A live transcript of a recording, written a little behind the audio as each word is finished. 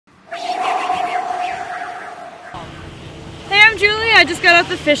I just got out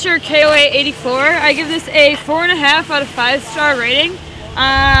the Fischer Koa 84. I give this a 4.5 out of 5-star rating.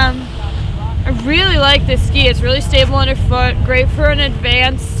 I really like this ski. It's really stable underfoot, great for an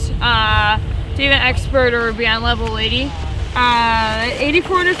advanced, to even expert or beyond level lady.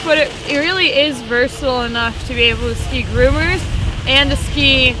 84 underfoot, it really is versatile enough to be able to ski groomers and to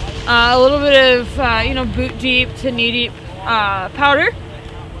ski a little bit of, boot deep to knee deep powder.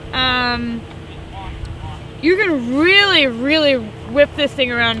 You can really whip this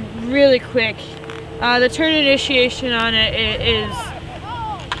thing around really quick. The turn initiation on it is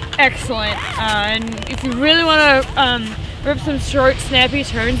excellent, and if you really want to rip some short, snappy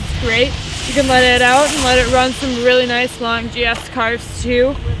turns, it's great. You can let it out and let it run some really nice long GS carves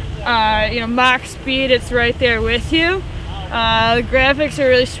too. Mach speed, it's right there with you. The graphics are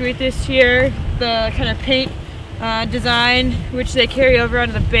really sweet this year. The kind of paint design, which they carry over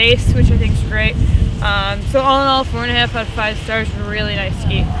onto the base, which I think is great. So all in all, 4.5 out of 5 stars, really nice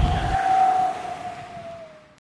ski.